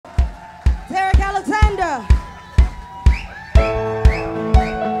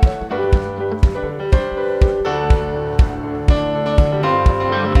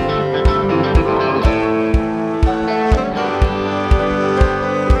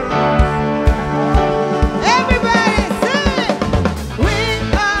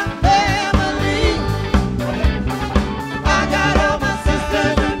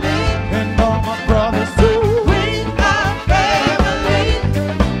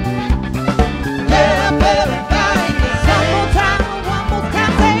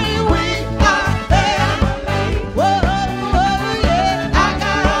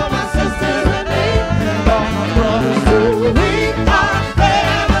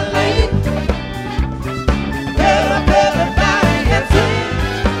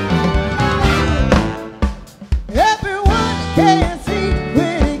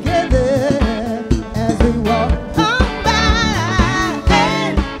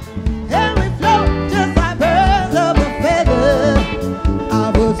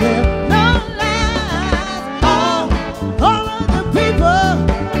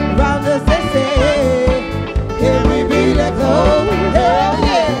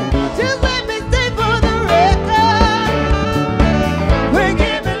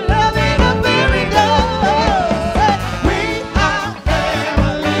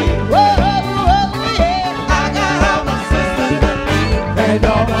and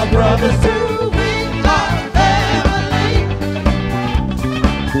all my brothers too. We are family.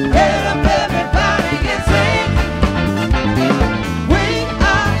 Get up everybody and sing. We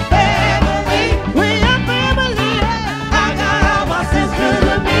are family. We are family. I got all my sisters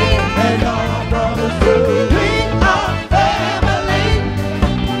with me and all my brothers too. We are family.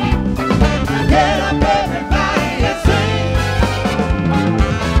 Get up everybody and sing.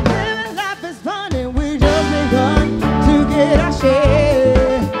 Living life is fun and we just begun to get our share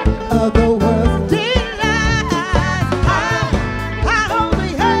of the world's delights. I hope we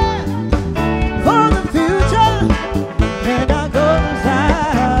have for the future and our goals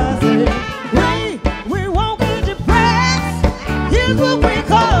high. We won't be depressed. Here's what we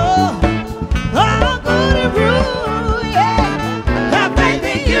call our golden rule. Yeah, have faith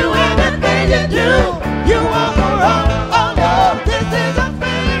in you and the things you do.